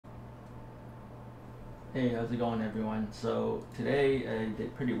Hey, how's it going, everyone? So today I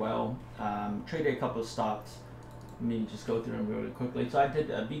did pretty well. Traded a couple of stocks. Let me just go through them really quickly. So I did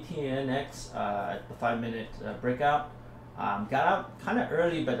a BTNX at the 5-minute breakout. Got out kind of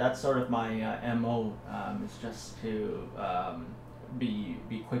early, but that's sort of my MO. It's just to be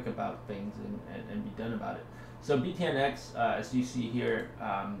quick about things and be done about it. So BTNX, as you see here,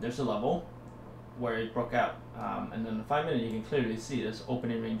 there's a level where it broke out, and then the 5-minute you can clearly see this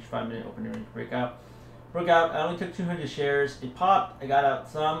opening range, 5-minute opening range breakout. Broke out. I only took 200 shares. It popped. I got out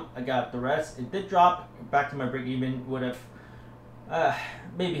some. I got the rest. It did drop back to my break even. Would have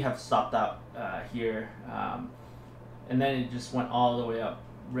maybe have stopped out here, and then it just went all the way up,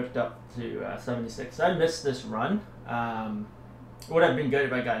 ripped up to 76. So I missed this run. Would have been good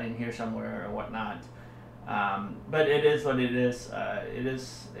if I got in here somewhere or whatnot. But it is what it is. It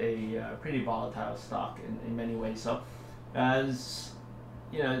is a pretty volatile stock in many ways. So as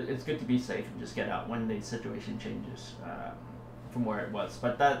you know, it's good to be safe and just get out when the situation changes from where it was.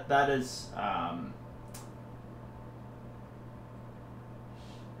 But that is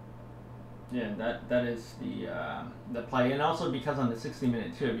that is the play. And also because on the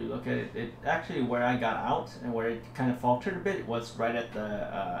 60-minute too, if you look at it, it actually where I got out and where it kind of faltered a bit, it was right at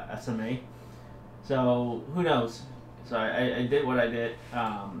the SMA. So who knows? So I did what I did.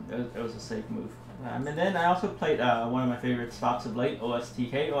 It was a safe move. And then I also played one of my favorite stocks of late,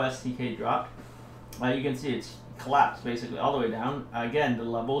 OSTK. OSTK dropped. You can see it's collapsed basically all the way down. Again, the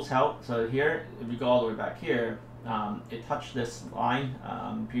levels help. So here, if you go all the way back here, it touched this line,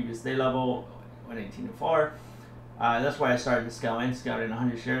 previous day level, 118.4. That's why I started to scale in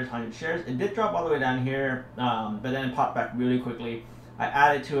 100 shares, 100 shares. It did drop all the way down here, but then it popped back really quickly. I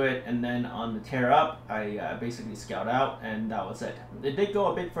added to it, and then on the tear up, I basically scaled out, and that was it. It did go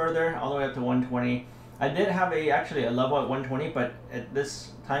a bit further, all the way up to 120. I did have actually a level at 120, but at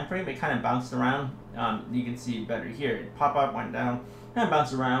this time frame, it kind of bounced around. You can see better here. It popped up, went down, kind of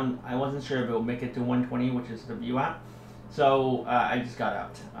bounced around. I wasn't sure if it would make it to 120, which is the view app. So I just got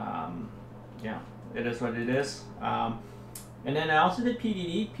out. Yeah, it is what it is. And then I also did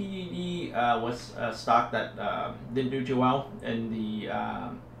PDD. PDD was a stock that didn't do too well in the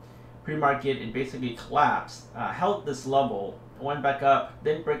pre-market. It basically collapsed, held this level, went back up,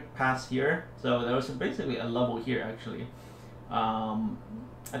 didn't break past here. So there was basically a level here actually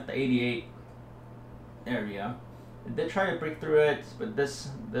at the 88 area. It did try to break through it, but this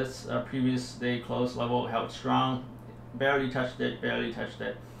previous day close level held strong. Barely touched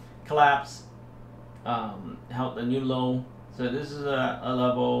it, collapsed, held a new low. So this is a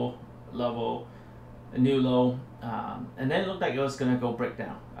level, a new low, and then it looked like it was gonna go break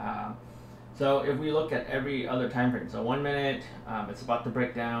down. So if we look at every other time frame, so 1 minute, it's about to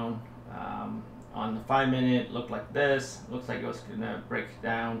break down. On the 5-minute, looked like this. Looks like it was gonna break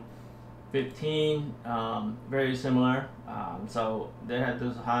down. 15, very similar. So they had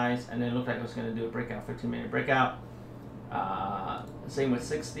those highs, and then it looked like it was gonna do a breakout, 15-minute breakout. Same with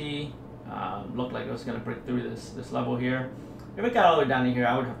 60. Looked like it was going to break through this level here. If it got all the way down to here,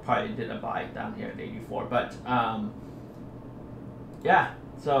 I would have probably did a buy down here at 84. But yeah,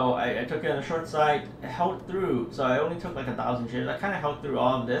 so I took it on the short side. It held through. So I only took like 1,000 shares. I kind of held through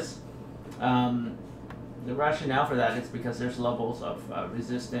all of this. The rationale for that is because there's levels of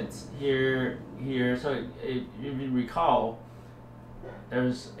resistance here. So if you recall,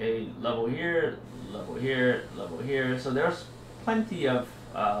 there's a level here, level here, level here. So there's plenty of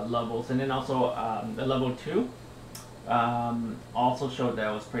levels, and then also the level 2 also showed that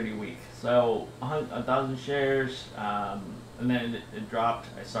it was pretty weak. So 1,000 shares, and then it dropped.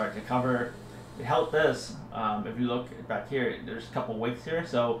 I started to cover. It held this. If you look back here, there's a couple wicks here,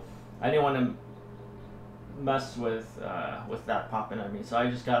 so I didn't want to mess with that popping on me. So I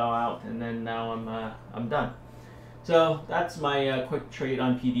just got all out, and then now I'm done. So that's my quick trade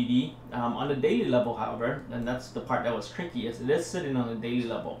on PDD. On the daily level, however, and that's the part that was tricky, is it is sitting on the daily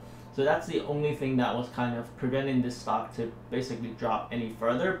level. So that's the only thing that was kind of preventing this stock to basically drop any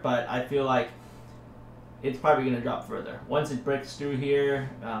further. But I feel like it's probably going to drop further. Once it breaks through here,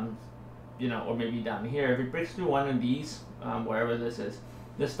 you know, or maybe down here, if it breaks through one of these, wherever this is,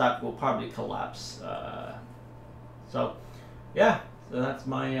 this stock will probably collapse. So yeah. So that's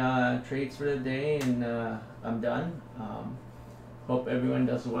my trades for the day, and I'm done. Hope everyone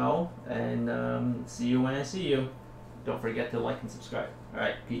does well, and see you when I see you. Don't forget to like and subscribe. All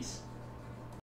right, peace.